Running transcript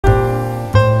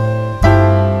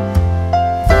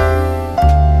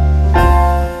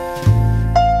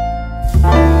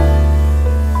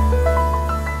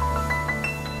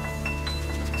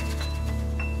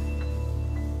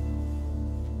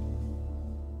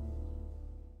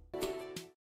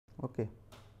Okay.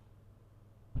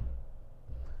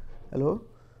 Hello,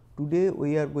 today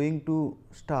we are going to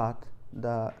start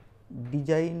the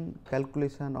design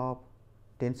calculation of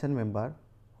tension member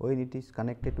when it is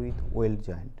connected with weld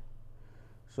joint.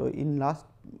 So, in last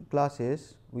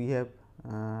classes we have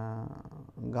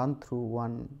gone through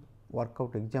one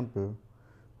workout example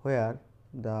where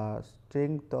the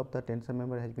strength of the tension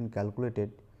member has been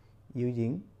calculated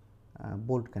using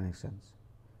bolt connections.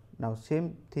 Now,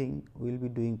 same thing we will be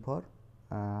doing for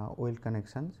weld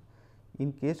connections.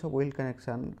 In case of weld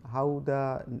connection, how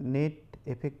the net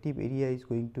effective area is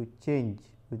going to change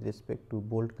with respect to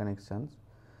bolt connections,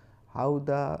 how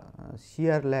the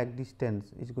shear lag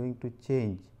distance is going to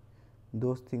change,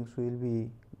 those things will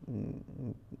be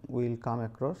will come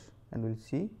across and we will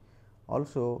see.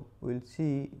 Also, we will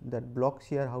see that block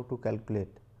shear how to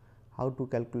calculate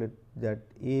that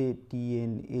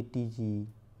ATN, ATG,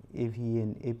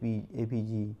 AVN,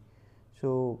 APG.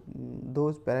 So,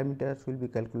 those parameters will be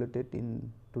calculated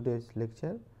in today's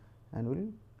lecture and we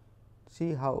will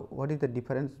see what is the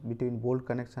difference between bolt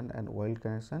connection and weld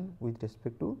connection with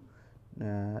respect to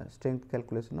strength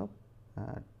calculation of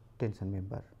tension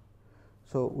member.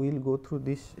 So, we will go through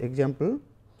this example,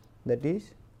 that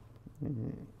is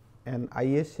an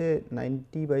ISA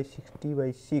 90 by 60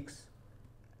 by 6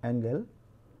 angle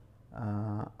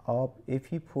of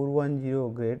Fe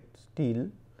 410 grade steel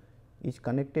is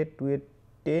connected to a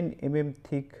 10 mm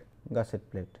thick gusset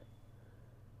plate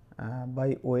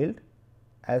by weld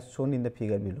as shown in the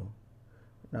figure below.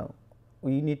 Now,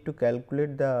 we need to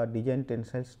calculate the design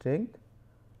tensile strength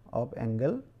of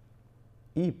angle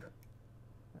if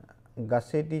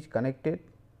gusset is connected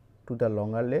to the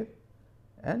longer leg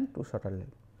and to shorter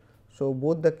leg. So,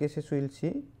 both the cases we will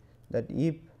see that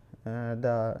if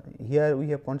here we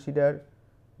have considered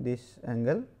this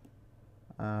angle,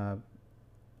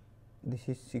 this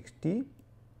is 60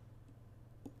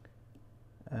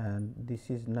 and this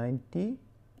is 90.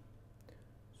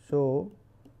 So,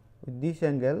 with this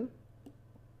angle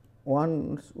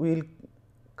once we will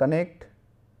connect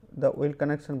the weld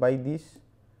connection by this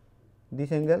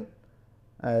angle,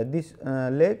 this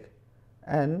leg,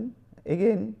 and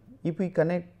again if we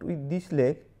connect with this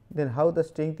leg, then how the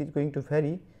strength is going to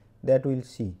vary, that we will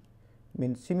see,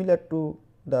 means similar to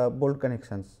the bolt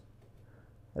connections,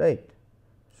 right.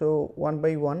 So, one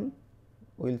by one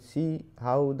we will see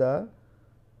how the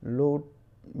load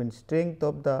means strength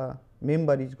of the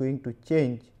member is going to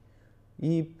change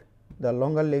if the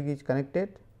longer leg is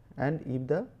connected and if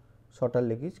the shorter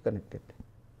leg is connected.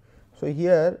 So,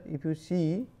 here if you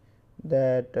see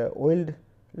that weld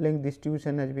length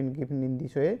distribution has been given in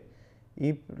this way.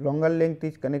 If longer length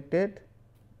is connected,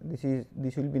 this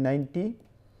will be 90.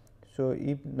 So,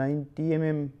 if 90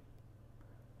 mm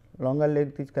longer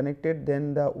length is connected,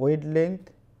 then the weld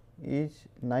length is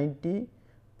 90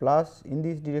 plus in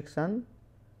this direction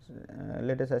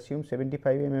let us assume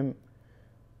 75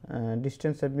 mm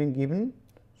distance has been given.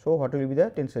 So, what will be the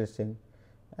tensile strength,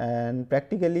 and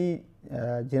practically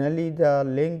generally the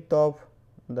length of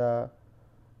the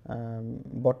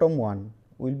bottom one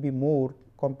will be more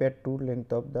compared to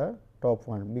length of the top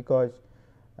one, because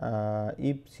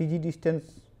if CG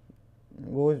distance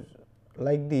goes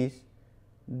like this,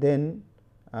 then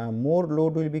more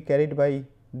load will be carried by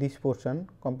this portion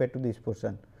compared to this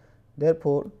portion.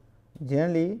 Therefore,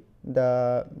 generally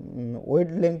the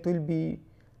weld length will be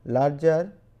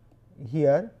larger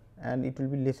here and it will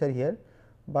be lesser here,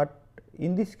 but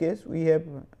in this case we have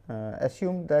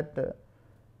assumed that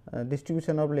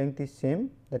distribution of length is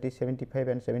same, that is 75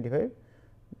 and 75,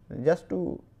 just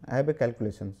to have a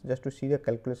calculations, just to see the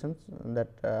calculations that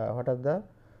what are the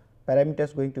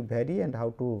parameters going to vary and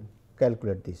how to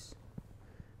calculate this,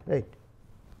 right.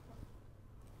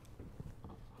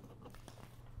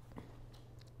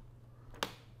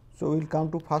 So, we will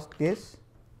come to first case,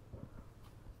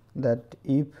 that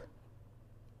if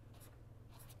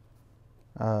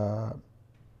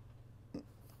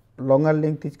longer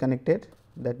length is connected,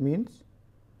 that means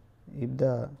if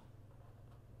the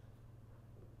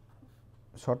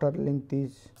shorter length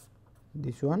is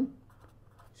this one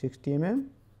 60 mm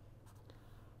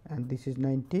and this is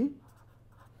 90.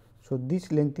 So,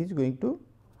 this length is going to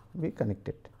be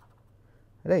connected,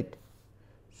 right.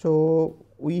 So,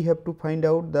 we have to find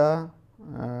out the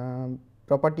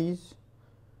properties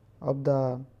of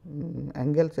the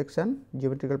angle section,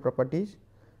 geometrical properties,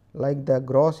 like the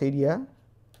gross area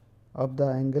of the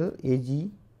angle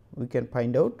AG we can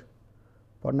find out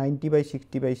for 90 by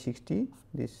 60 by 60.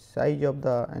 This size of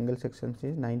the angle section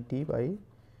is 90 by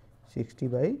 60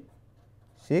 by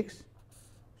 6.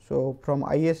 So, from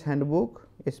IS handbook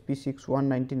SP 61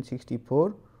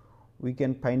 1964 we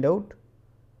can find out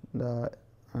the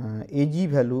AG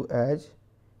value as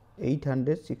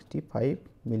 865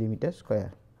 millimeter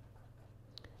square.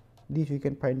 This we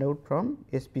can find out from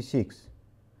SP6,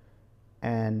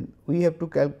 and we have to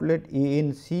calculate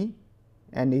ANC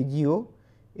and AGO.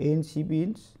 ANC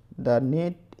means the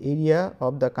net area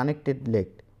of the connected leg.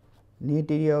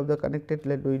 Net area of the connected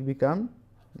leg will become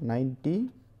 90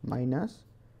 minus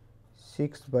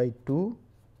 6 by 2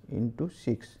 into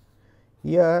 6.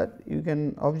 Here you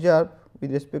can observe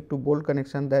with respect to bolt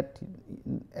connection that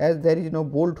as there is no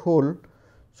bolt hole,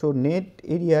 so net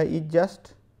area is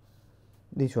just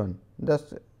this one,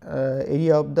 just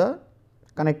area of the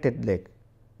connected leg,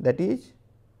 that is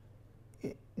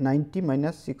 90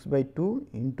 minus 6 by 2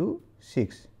 into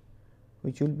 6,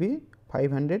 which will be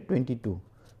 522.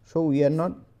 So, we are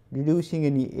not reducing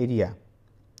any area,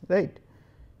 right.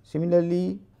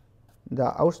 Similarly, the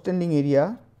outstanding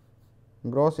area,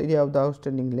 gross area of the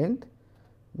outstanding length,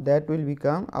 that will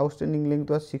become, outstanding length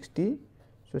was 60.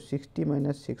 So, 60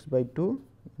 minus 6 by 2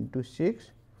 into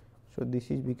 6. So,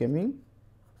 this is becoming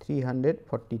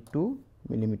 342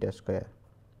 millimeter square.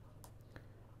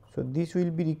 So, this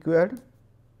will be required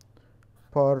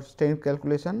for strength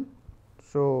calculation.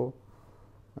 So,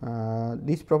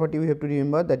 this property we have to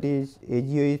remember, that is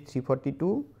AGO is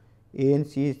 342,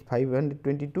 ANC is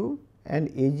 522 and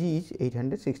AG is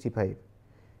 865.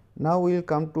 Now, we will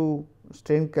come to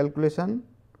strength calculation.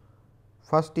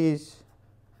 First is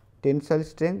tensile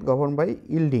strength governed by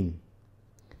yielding.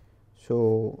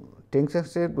 So, tensile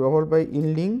strength governed by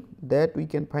yielding, that we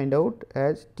can find out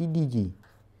as TDG.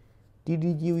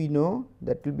 TDG we know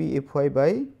that will be Fy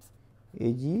by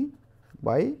Ag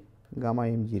by gamma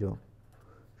m0.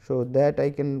 So, that I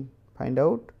can find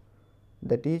out,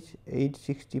 that is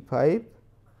 865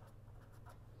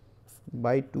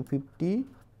 by 250,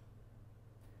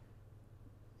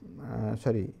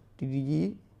 sorry,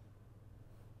 TDG,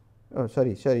 oh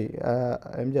sorry,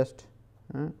 I am just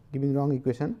giving wrong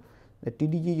equation. The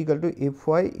TDG is equal to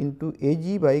Fy into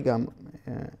Ag by gamma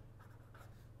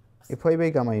Fy by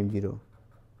gamma m0.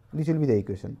 This will be the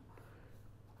equation,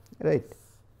 right.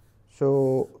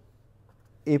 So,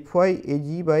 Fy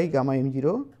Ag by gamma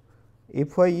m0,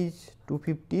 Fy is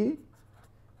 250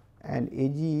 and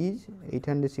Ag is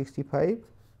 865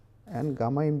 and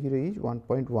gamma m0 is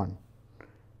 1.1,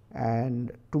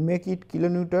 and to make it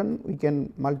kilonewton we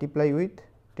can multiply with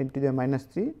 10 to the minus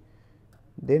 3,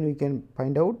 then we can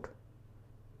find out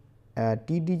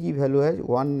TDG value as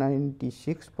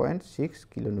 196.6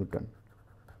 kilonewton,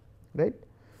 right.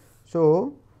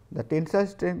 So, the tensile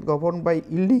strength governed by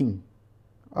yielding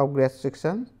of grass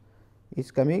section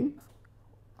is coming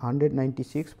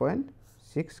 196.6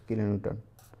 kilonewton.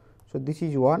 So, this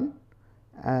is one,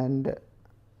 and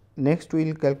next we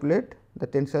will calculate the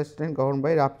tensile strength governed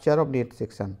by rupture of net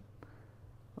section.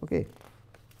 Okay.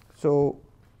 So,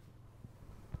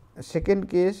 second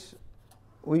case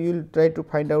we will try to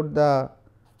find out the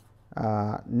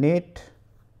net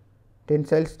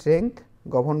tensile strength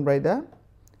governed by the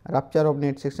rupture of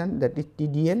net section, that is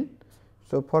TDN.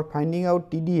 So, for finding out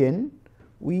TDN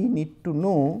we need to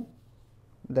know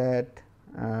that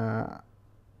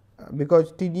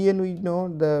because TDN we know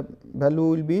the value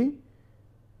will be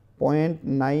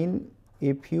 0.9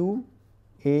 Fu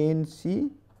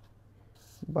ANC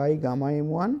by gamma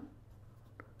m1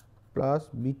 plus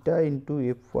beta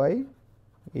into Fy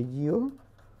AGO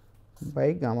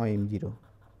by gamma m0.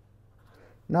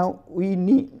 Now, we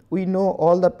know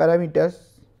all the parameters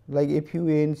like Fu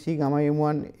ANC, gamma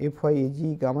m1, Fy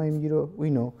Ag, gamma m0 we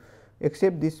know,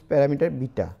 except this parameter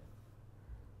beta,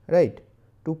 right.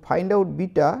 To find out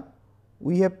beta,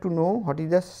 we have to know what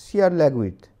is the shear lag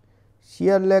width.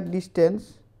 Shear lag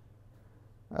distance,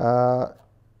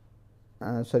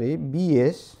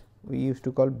 BS, we used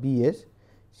to call BS,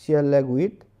 shear lag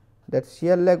width. That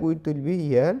shear lag width will be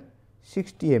here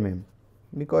 60 mm,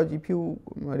 because if you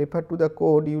refer to the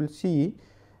code you will see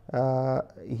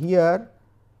here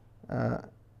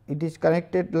it is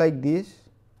connected like this,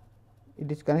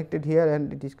 it is connected here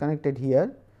and it is connected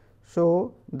here.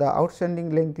 So, the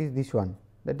outstanding length is this one,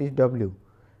 that is W,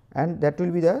 and that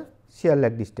will be the shear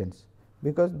lag distance,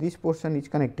 because this portion is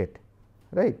connected,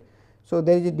 right. So,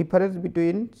 there is a difference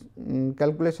between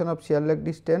calculation of shear lag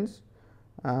distance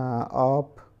of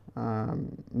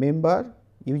member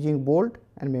using bolt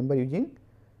and member using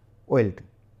weld,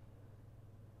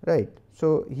 right.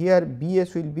 So, here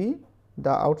BS will be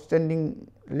the outstanding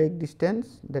leg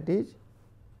distance, that is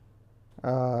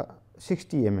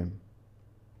 60 mm,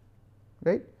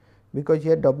 right, because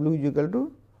here W is equal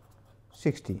to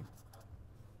 60.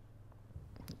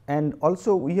 And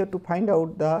also we have to find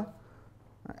out the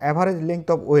average length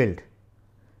of weld,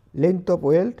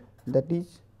 that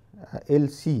is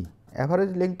LC,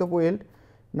 average length of weld.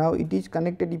 Now, it is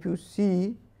connected, if you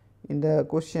see in the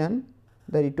question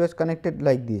that it was connected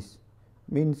like this,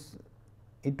 means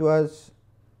it was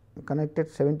connected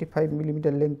 75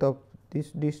 millimeter length of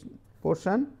this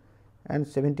portion and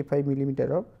 75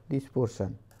 millimeter of this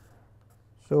portion.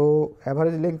 So,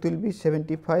 average length will be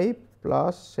 75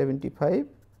 plus 75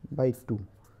 by 2,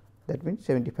 that means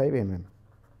 75 mm.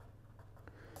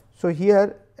 So,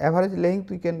 here average length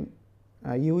we can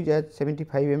use as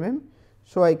 75 mm.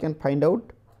 So, I can find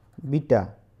out beta,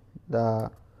 the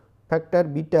factor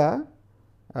beta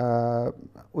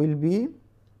will be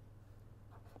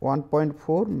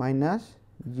 1.4 minus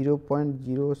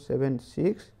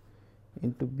 0.076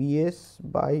 into Bs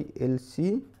by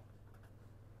Lc,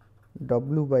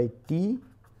 W by T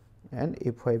and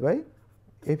Fy by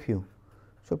Fu.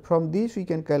 So, from this we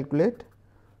can calculate,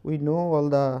 we know all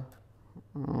the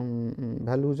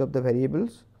values of the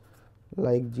variables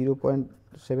like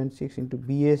 0.76 into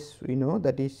Bs we know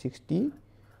that is 60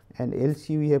 and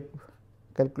Lc we have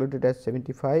calculated as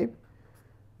 75,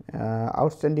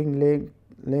 outstanding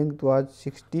length was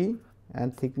 60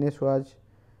 and thickness was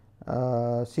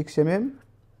 6 mm,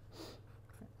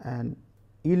 and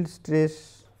yield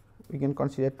stress we can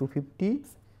consider 250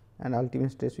 and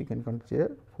ultimate stress we can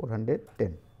consider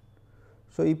 410.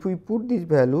 So, if we put this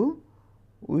value,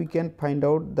 we can find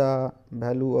out the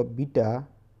value of beta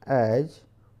as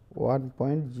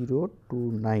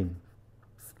 1.029,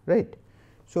 right.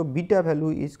 So, beta value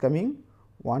is coming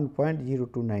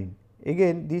 1.029.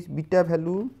 Again this beta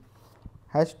value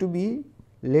has to be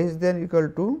less than or equal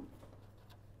to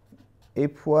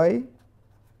Fy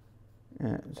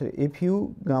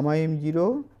Fu gamma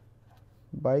m0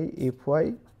 by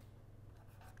Fy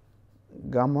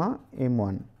gamma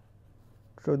m1.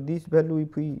 So, this value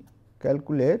if we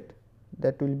calculate,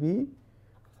 that will be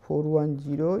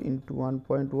 410 into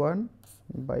 1.1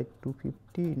 by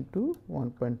 250 into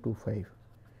 1.25.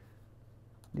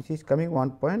 This is coming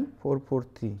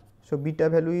 1.443. So, beta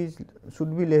value is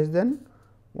should be less than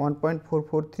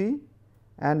 1.443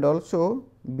 and also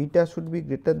beta should be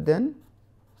greater than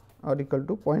or equal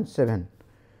to 0.7.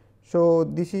 So,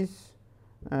 this is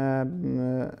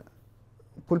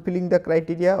fulfilling the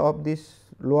criteria of this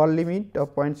lower limit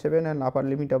of 0.7 and upper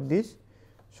limit of this.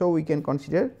 So, we can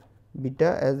consider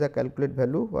beta as the calculate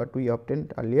value what we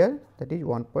obtained earlier, that is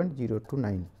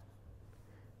 1.029,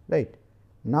 right.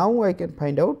 Now, I can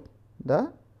find out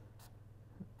the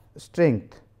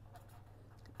strength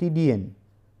TDN,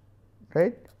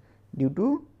 right, due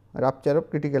to rupture of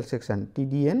critical section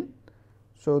TDN.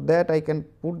 So, that I can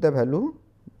put the value,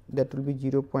 that will be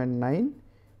 0.9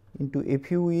 into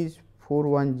Fu is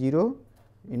 410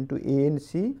 into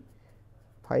ANC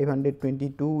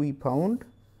 522 we found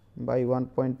by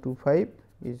 1.25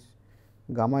 is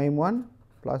gamma m1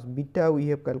 plus beta we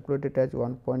have calculated as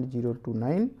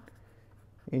 1.029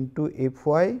 into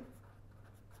Fy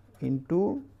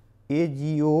into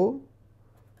AGO,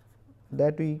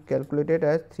 that we calculated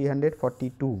as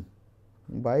 342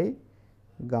 by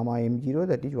gamma m0,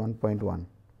 that is 1.1.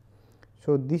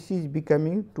 So, this is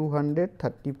becoming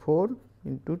 234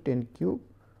 into 10 cube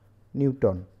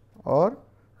Newton or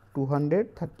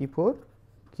 234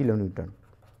 kilonewton.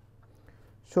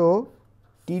 So,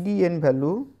 TDN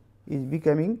value is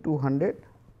becoming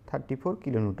 234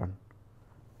 kilonewton,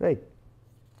 right.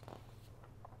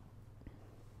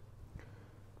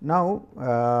 Now,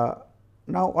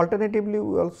 alternatively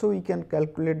we can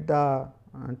calculate the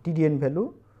TDN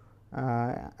value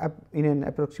in an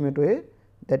approximate way,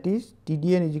 that is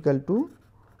TDN is equal to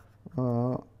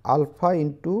alpha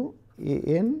into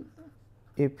AN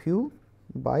Fu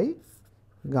by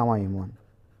gamma m1,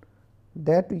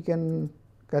 that we can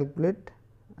calculate.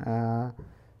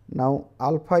 Now,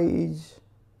 alpha is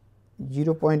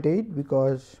 0.8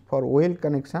 because for weld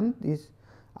connection this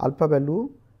alpha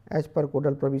value as per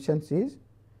codal provisions is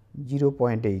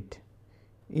 0.8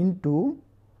 into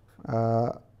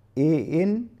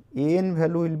AN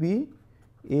value will be,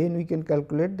 AN we can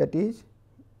calculate, that is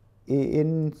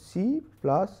ANC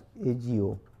plus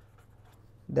AGO.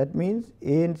 That means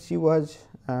ANC was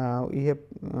we have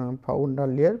found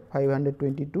earlier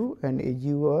 522 and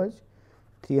AGO was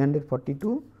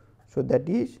 342. So, that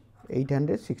is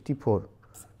 864.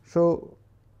 So,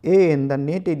 AN, the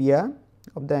net area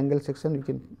of the angle section, we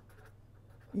can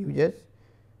use as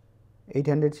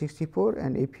 864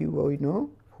 and Fu we know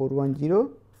 410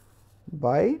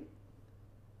 by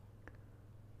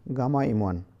gamma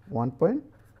m1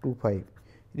 1.25.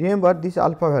 Remember this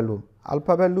alpha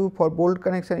value for bolt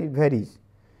connection it varies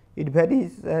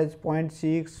as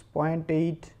 0.6,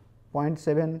 0.8,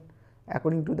 0.7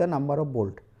 according to the number of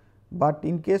bolt. but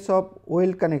in case of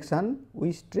weld connection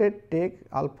we straight take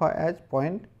alpha as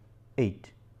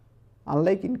 0.8,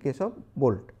 unlike in case of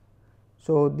bolt.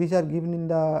 So, these are given in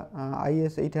the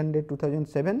IS 800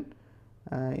 2007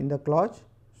 in the clause.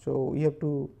 So, we have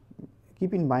to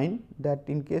keep in mind that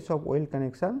in case of weld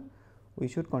connection we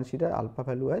should consider alpha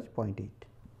value as 0.8.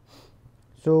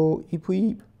 So, if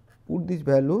we put this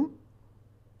value,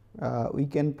 we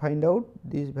can find out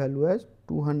this value as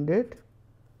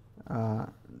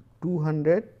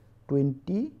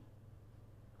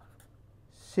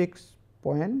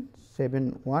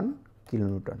 226.71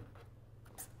 kilonewton,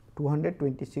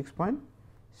 226.71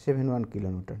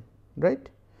 kilonewton, right.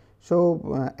 So,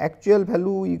 actual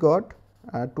value we got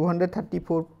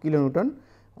 234 kilonewton.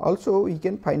 Also we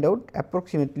can find out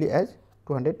approximately as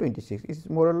 226, is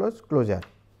more or less closer.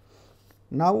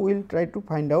 Now we will try to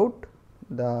find out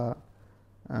the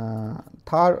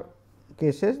third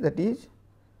cases, that is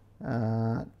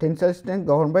tensile strength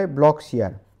governed by block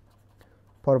shear.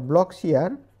 For block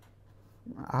shear,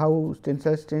 how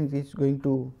tensile strength is going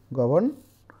to govern,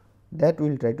 that we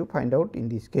will try to find out in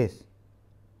this case,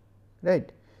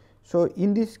 right. So,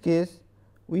 in this case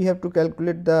we have to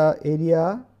calculate the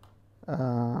area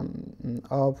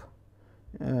of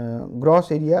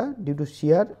gross area due to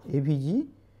shear AVG,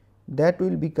 that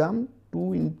will become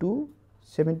 2 into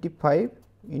 75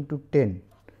 into 10,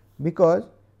 because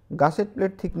gusset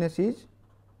plate thickness is,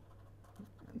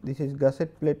 this is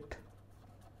gusset plate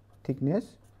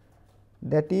thickness,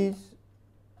 that is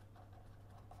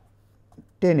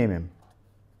 10 mm,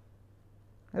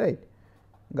 right.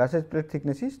 Gusset plate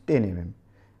thickness is 10 mm,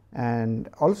 and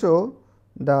also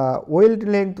the weld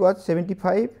length was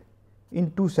 75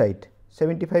 in two side,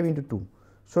 75 into 2.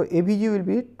 So, AVG will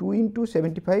be 2 into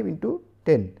 75 into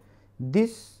 10.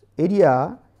 This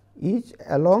area is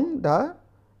along the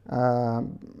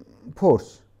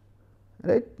force,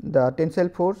 right, the tensile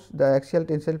force, the axial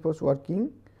tensile force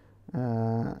working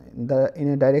in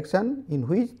a direction in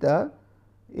which the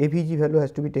AVG value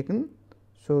has to be taken.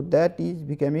 So, that is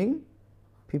becoming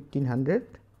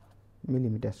 1500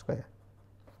 millimeter square.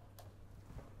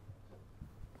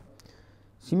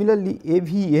 Similarly,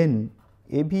 AVN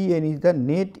is the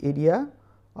net area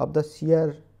of the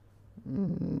shear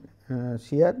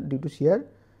due to shear,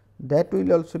 that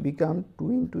will also become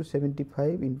 2 into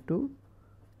 75 into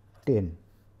 10.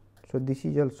 So, this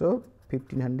is also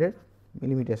 1500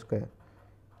 millimeter square.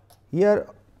 Here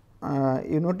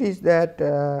you notice that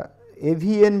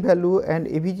AVN value and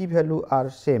AVG value are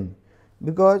same,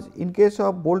 because in case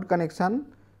of bolt connection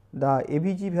the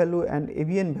AVG value and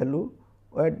AVN value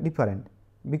were different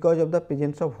because of the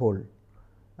presence of hole.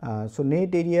 So,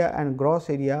 net area and gross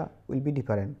area will be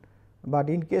different, but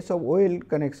in case of weld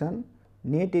connection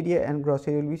net area and gross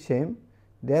area will be same.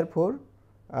 Therefore,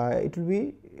 it will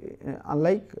be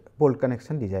unlike bolt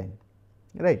connection design,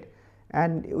 right.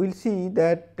 And we will see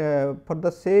that for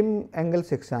the same angle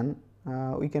section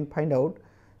we can find out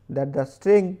that the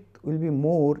strength will be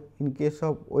more in case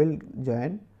of weld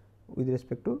joint with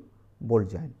respect to bolt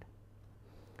joint.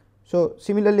 So,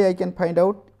 similarly, I can find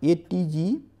out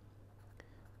ATG,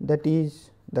 that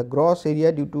is the gross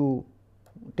area due to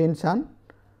tension.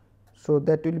 So,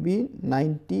 that will be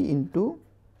 90 into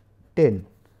 10,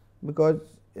 because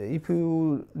if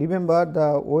you remember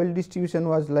the weld distribution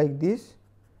was like this.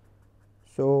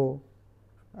 So,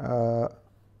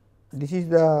 this is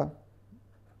the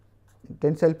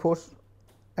tensile force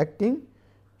acting.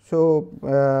 So,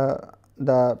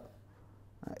 the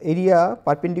area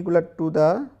perpendicular to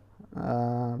the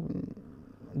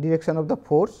direction of the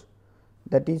force,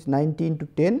 that is 90 into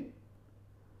 10.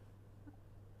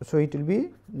 So, it will be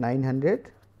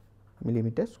 900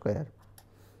 millimeter square,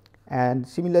 and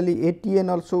similarly ATN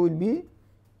also will be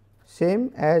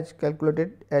same as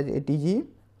calculated as ATG,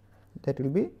 that will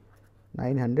be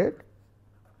 900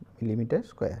 millimeter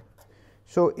square.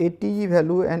 So, ATG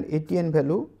value and ATN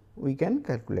value we can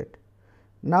calculate.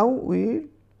 Now, we will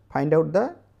find out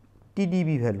the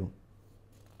TDB value.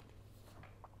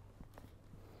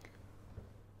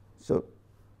 So,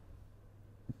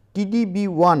 TDB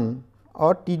 1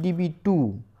 or TDB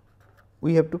 2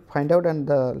 we have to find out, and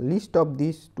the list of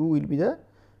these two will be the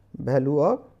value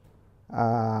of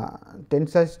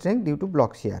tensile strength due to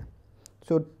block shear.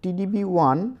 So, TDB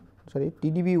 1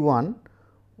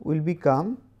 will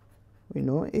become, we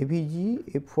know,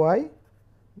 AVG Fy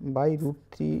by root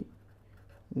 3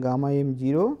 gamma m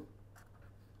 0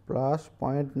 plus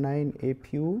 0.9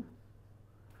 Fu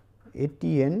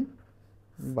ATN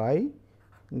by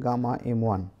gamma m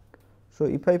 1. So,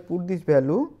 if I put this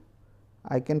value,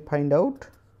 I can find out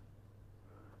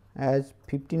as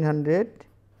 1500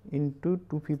 into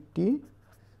 250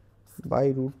 by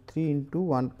root 3 into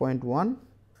 1.1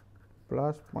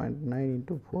 plus 0.9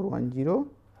 into 410.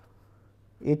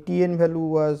 ATN value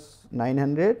was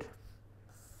 900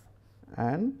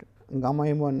 and gamma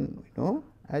m1 we know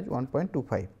as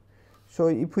 1.25. So,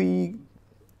 if we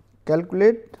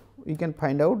calculate, we can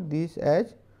find out this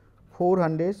as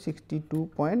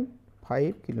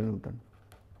 462.5 kilonewton,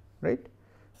 right,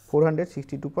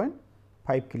 462.5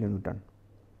 kilonewton.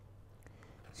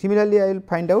 Similarly, I will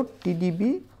find out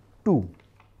TDB 2.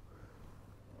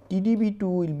 TDB 2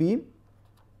 will be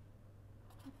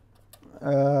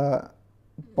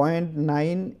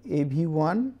 0.9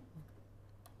 AV1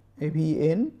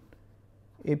 AVN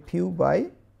FU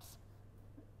by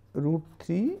root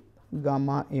 3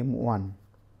 gamma m1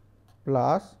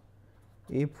 plus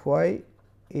Fy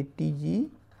ATG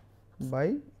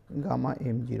by gamma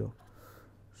m0.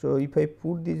 So, if I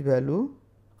put this value,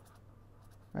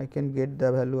 I can get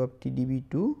the value of TDB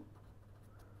 2.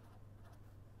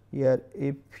 Here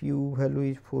Fu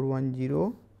value is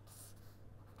 410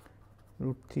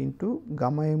 root 3 into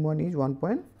gamma m1 is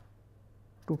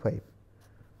 1.25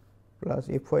 plus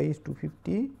Fy is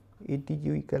 250,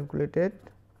 ATG we calculated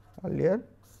earlier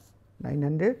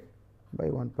 900 by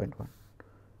 1.1.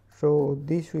 So,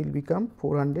 this will become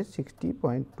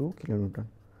 460.2 kilonewton,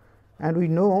 and we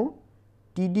know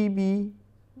TDB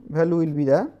value will be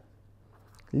the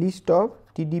list of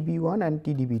TDB 1 and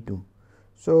TDB 2.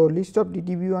 So, list of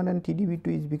TDB 1 and TDB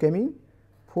 2 is becoming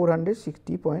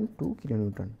 460.2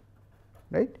 kilonewton,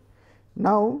 right.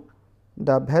 Now,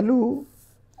 the value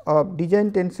of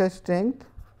design tensile strength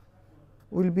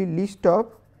will be list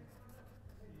of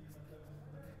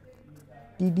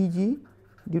TDG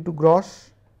due to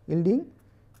gross yielding,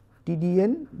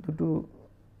 TDN due to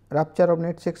rupture of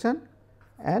net section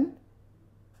and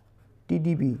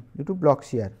TDB due to block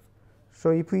shear. So,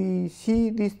 if we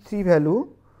see these three value,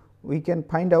 we can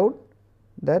find out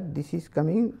that this is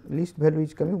coming, list value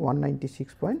is coming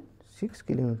 196.6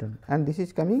 kilonewton, and this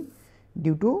is coming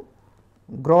due to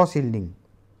gross yielding,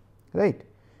 right.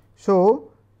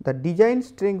 So, the design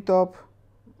strength of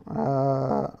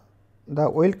the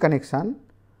weld connection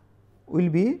will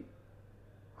be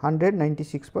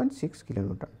 196.6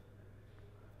 kilonewton,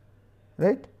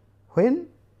 right, when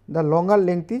the longer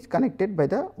length is connected by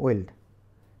the weld.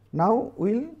 Now,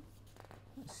 we will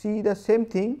see the same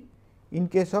thing in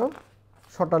case of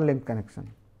shorter length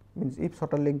connection, means if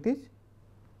shorter length is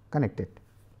connected.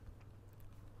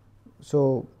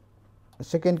 So,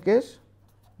 second case,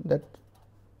 that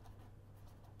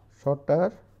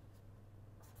shorter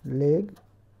leg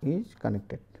is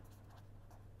connected,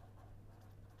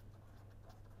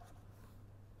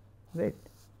 right.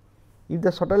 If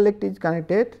the shorter leg is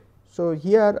connected, so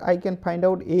here I can find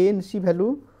out A and C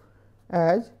value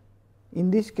as,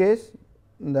 in this case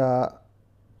the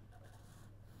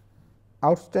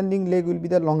outstanding leg will be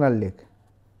the longer leg,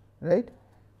 right.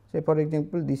 Say for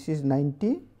example, this is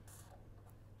 90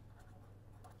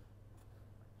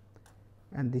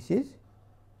 and this is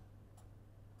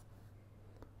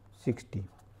 60.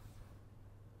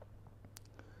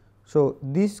 So,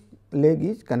 this leg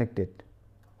is connected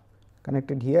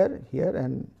here, here,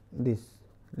 and this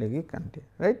leg is connected,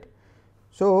 right.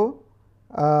 So,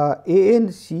 A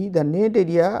and C, the net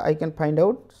area I can find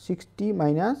out 60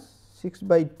 minus 6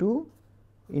 by 2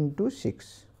 into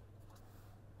 6,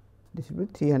 this will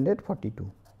be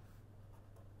 342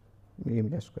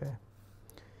 millimeter square.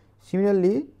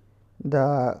 Similarly,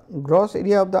 the gross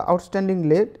area of the outstanding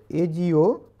leg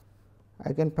AGO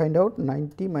I can find out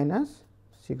 90 minus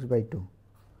 6 by 2,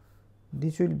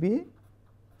 this will be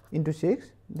into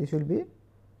 6, this will be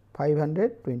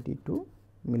 522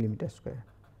 millimeter square,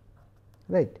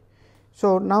 right.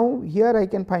 So, now here I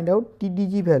can find out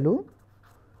TDG value.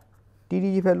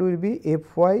 TDG value will be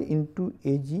Fy into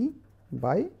Ag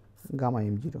by gamma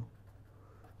m0.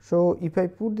 So, if I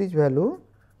put this value,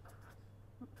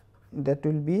 that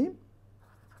will be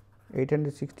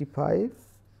 865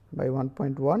 by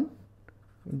 1.1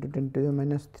 into 10 to the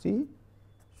minus 3.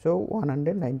 So,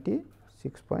 196.6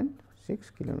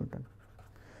 kilonewton.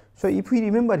 So, if we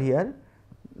remember here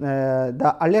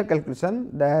the earlier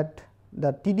calculation that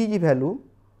the TDG value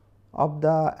of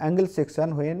the angle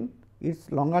section when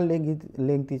its longer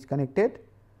length is connected,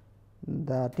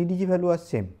 the TDG value was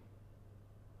same,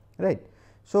 right.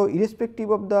 So, irrespective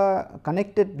of the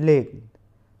connected leg,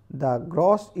 the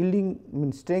gross yielding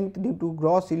means strength due to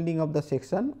gross yielding of the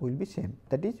section will be same,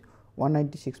 that is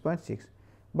 196.6,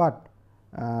 but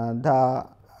the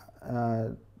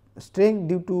strength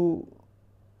due to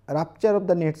rupture of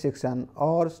the net section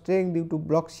or strength due to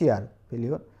block shear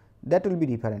failure, that will be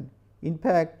different. In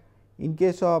fact, in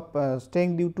case of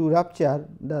strength due to rupture,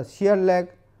 the shear lag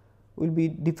will be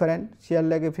different, shear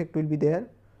lag effect will be there.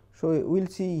 So, we will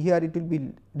see here it will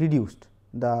be reduced,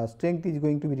 the strength is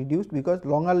going to be reduced, because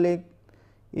longer leg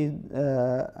is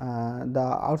the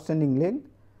outstanding leg.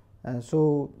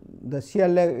 So, the shear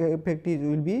lag effect is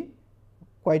will be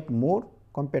quite more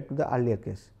compared to the earlier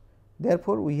case.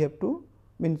 Therefore, we have to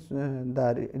means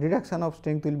the reduction of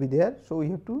strength will be there. So, we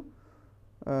have to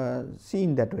see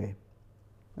in that way,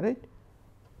 right.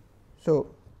 So,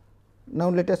 now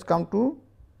let us come to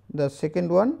the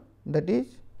second one, that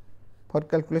is for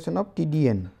calculation of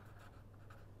TDN.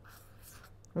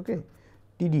 Okay.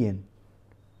 TDN.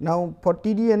 Now, for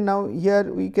TDN, now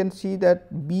here we can see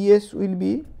that BS will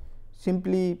be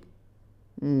simply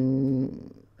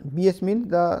BS means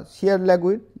the shear lag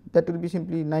width, that will be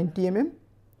simply 90 mm,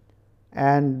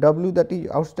 and W, that is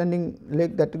outstanding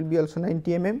leg, that will be also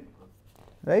 90 mm,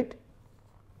 right.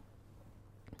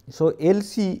 So,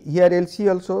 LC, here LC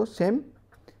also same,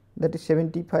 that is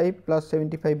 75 plus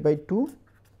 75 by 2,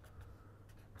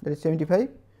 that is 75.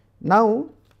 Now,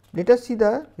 let us see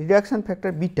the reduction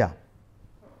factor beta.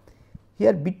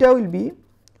 Here beta will be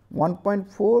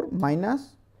 1.4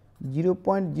 minus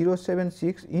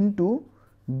 0.076 into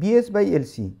BS by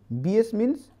LC. BS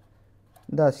means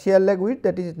the shear lag width,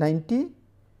 that is 90,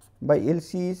 by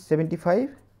LC is 75,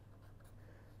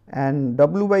 and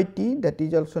W by T, that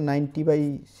is also 90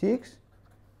 by 6,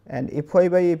 and Fy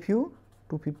by Fu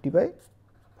 250 by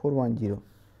 410,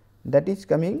 that is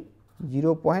coming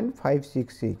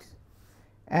 0.566,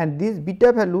 and this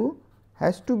beta value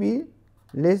has to be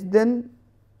less than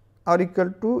or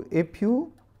equal to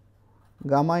Fu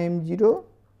gamma m0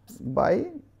 by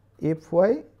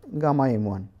Fy gamma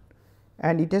m1,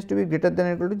 and it has to be greater than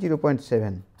or equal to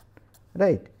 0.7,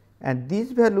 right. And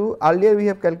this value earlier we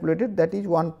have calculated, that is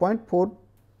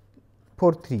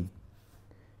 1.443.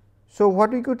 So, what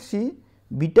we could see,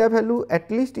 beta value at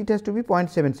least it has to be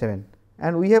 0.77,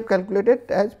 and we have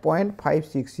calculated as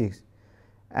 0.566,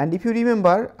 and if you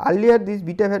remember earlier this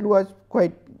beta value was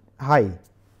quite high,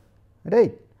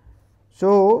 right.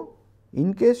 So,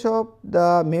 in case of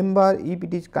the member, if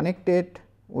it is connected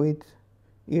with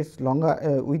its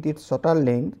longer with its shorter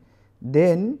length,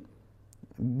 then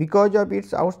because of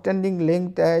its outstanding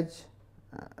length as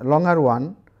longer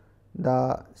one,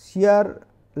 the shear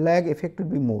lag effect will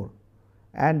be more,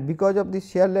 and because of this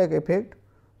shear lag effect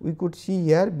we could see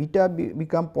here beta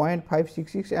become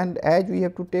 0.566, and as we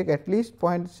have to take at least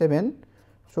 0.7.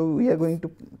 So, we are going to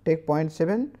take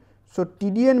 0.7. So,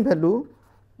 TDN value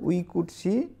we could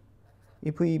see,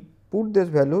 if we put this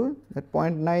value, that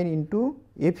 0.9 into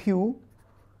Fu,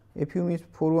 Fu means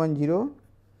 410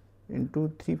 into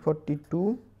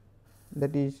 342,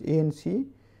 that is ANC,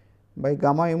 by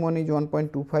gamma m1 is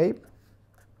 1.25,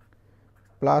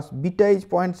 plus beta is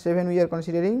 0.7 we are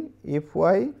considering,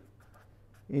 Fy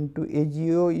into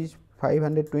AGO is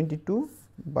 522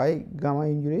 by gamma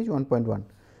m0 is 1.1.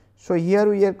 So, here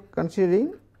we are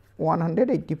considering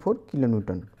 184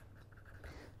 kilonewton.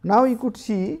 Now, you could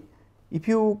see, if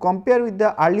you compare with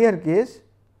the earlier case,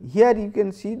 here you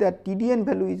can see that TDN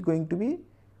value is going to be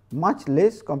much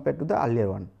less compared to the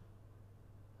earlier one,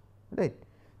 right.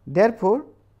 Therefore,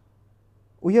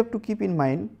 we have to keep in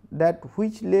mind that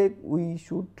which leg we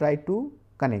should try to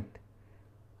connect,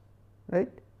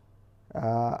 right.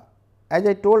 As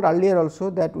I told earlier also,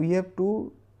 that we have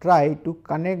to try to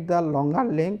connect the longer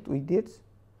length with its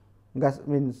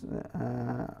means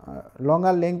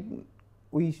longer length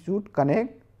we should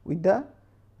connect with the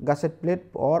gusset plate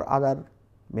or other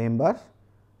members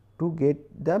to get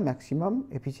the maximum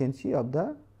efficiency of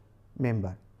the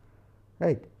member,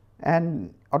 right.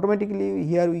 And automatically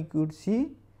here we could see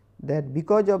that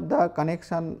because of the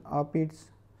connection of its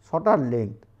shorter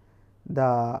length,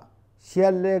 the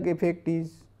shear lag effect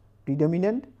is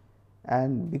predominant,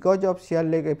 and because of shear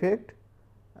lag effect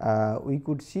we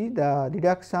could see the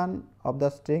reduction of the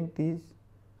strength is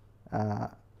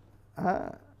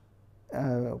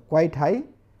quite high,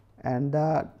 and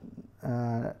the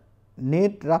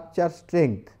net rupture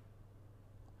strength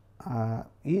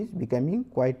is becoming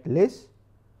quite less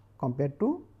compared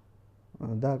to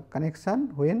the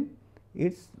connection when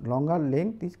its longer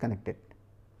length is connected,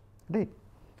 right.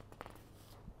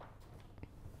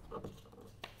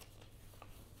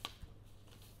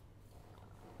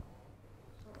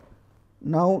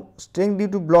 Now, strength due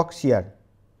to block shear.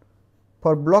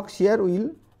 For block shear we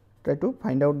will try to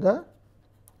find out the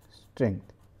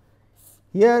strength.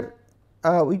 Here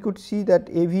we could see that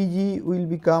AVG will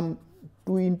become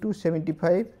 2 into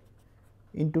 75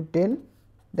 into 10,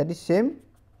 that is same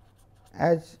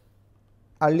as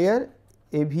earlier.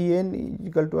 AVN is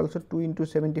equal to also 2 into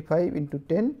 75 into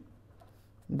 10,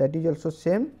 that is also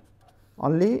same,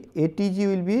 only ATG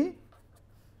will be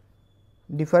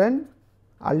different.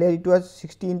 Earlier it was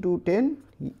 60 into 10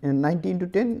 90 into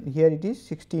 10, here it is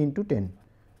 60 into 10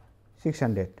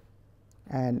 600,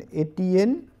 and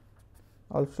ATN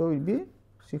also will be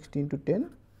 60 into 10,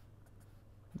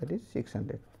 that is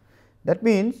 600. That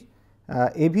means,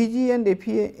 AVG and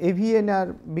AVN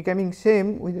are becoming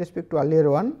same with respect to earlier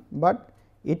one, but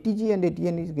ATG and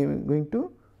ATN is going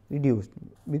to reduce,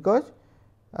 because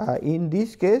in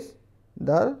this case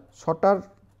the shorter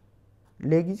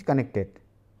leg is connected.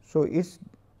 So, its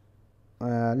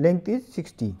length is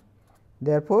 60.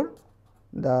 Therefore,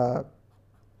 the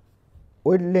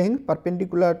weld length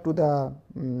perpendicular to the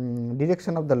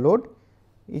direction of the load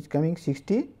is coming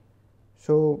 60.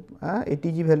 So,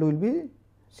 ATG value will be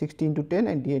 60 into 10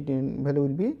 and ATN value will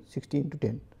be 60 into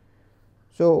 10.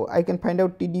 So, I can find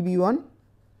out TDB1.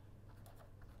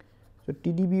 So,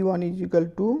 TDB1 is equal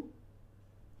to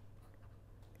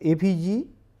AVG,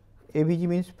 AVG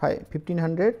means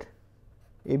 1500,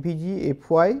 AVG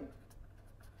Fy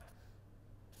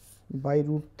by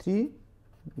root 3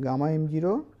 gamma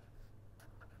m0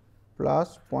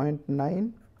 plus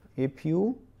 0.9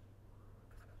 Fu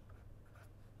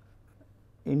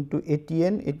into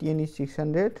ATN, ATN is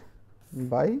 600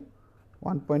 by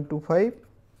 1.25,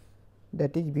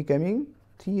 that is becoming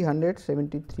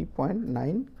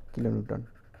 373.9 kilonewton,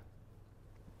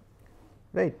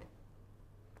 right.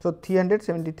 So,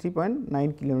 373.9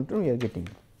 kilonewton we are getting,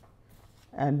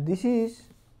 and this is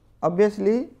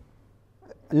obviously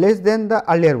less than the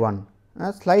earlier one.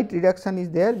 A slight reduction is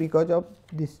there because of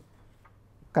this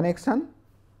connection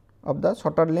of the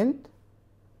shorter length.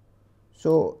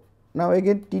 So, now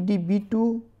again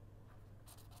TDB2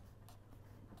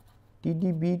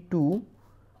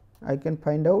 I can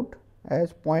find out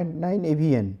as 0.9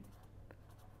 AVN.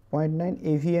 0.9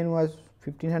 AVN was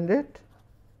 1500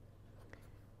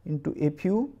 into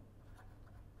Fu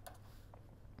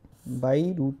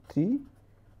by root 3,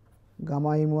 gamma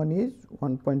m1 is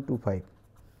 1.25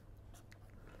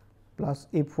 plus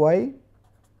Fy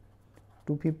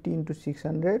 250 into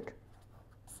 600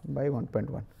 by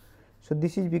 1.1. So,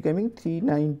 this is becoming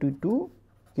 392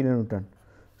 kilonewton.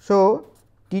 So,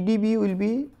 TDB will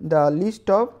be the list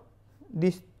of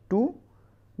these two,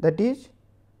 that is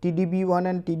TDB1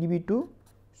 and TDB2.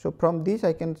 So, from this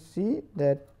I can see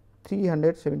that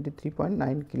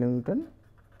 373.9 kilonewton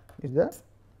is the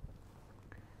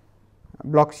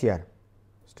block shear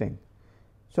strength.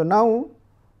 So, now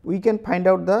we can find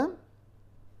out the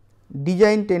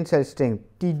design tensile strength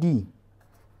TD,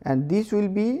 and this will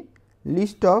be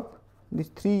list of these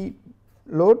 3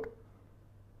 load,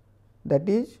 that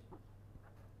is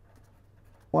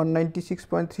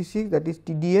 196.36, that is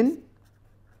TDN,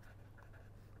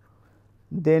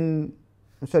 then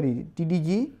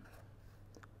TDG,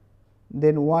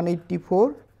 then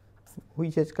 184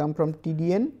 which has come from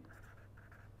TDN,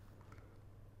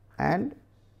 and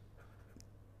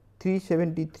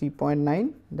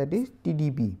 373.9, that is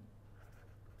TDB,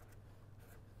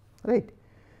 right.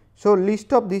 So,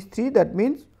 list of these 3, that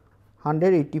means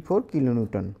 184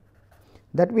 kilonewton.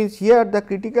 That means, here the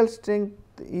critical strength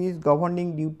is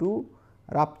governing due to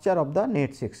rupture of the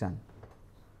net section.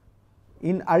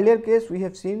 In earlier case we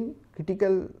have seen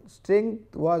critical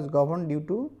strength was governed due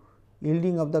to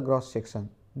yielding of the gross section.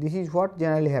 This is what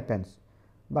generally happens,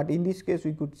 but in this case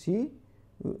we could see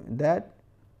that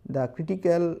the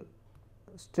critical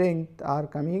strength are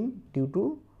coming due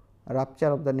to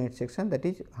rupture of the net section, that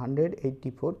is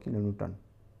 184 kilonewton,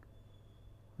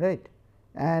 right.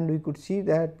 And we could see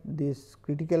that this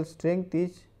critical strength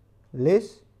is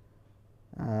less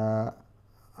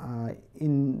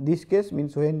in this case,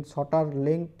 means when shorter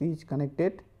length is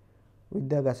connected with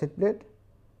the gusset plate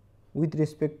with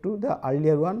respect to the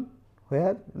earlier one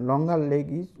where longer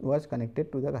leg was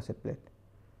connected to the gusset plate.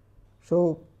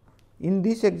 So, in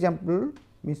this example,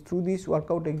 means through this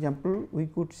workout example we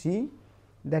could see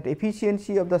that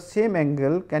efficiency of the same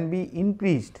angle can be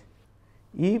increased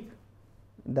if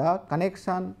the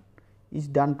connection is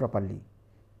done properly.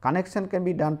 Connection can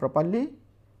be done properly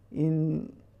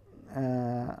in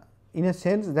a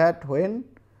sense that when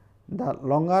the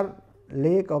longer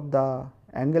leg of the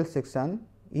angle section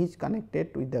is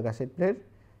connected with the gusset plate,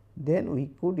 then we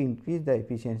could increase the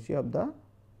efficiency of the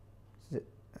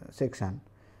section.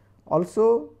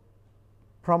 Also,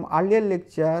 from earlier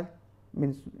lecture,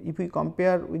 means if we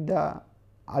compare with the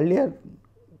earlier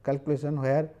calculation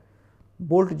where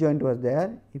bolt joint was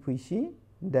there, if we see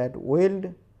that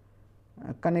weld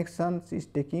connections is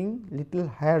taking little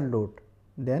higher load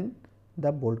than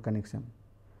the bolt connection.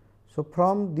 So,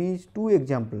 from these two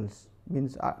examples,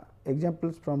 means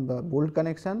examples from the bolt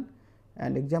connection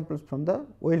and examples from the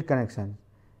weld connection,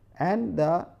 and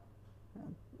the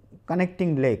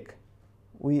connecting leg,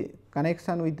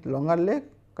 connection with longer leg,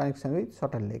 connection with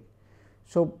shorter leg.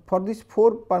 So, for this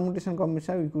 4 permutation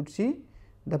combination we could see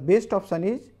the best option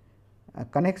is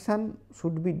connection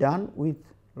should be done with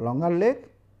longer leg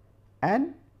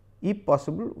and if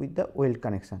possible with the weld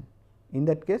connection. In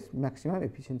that case maximum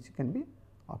efficiency can be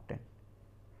obtained.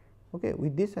 Okay.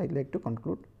 With this I would like to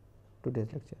conclude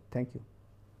today's lecture. Thank you.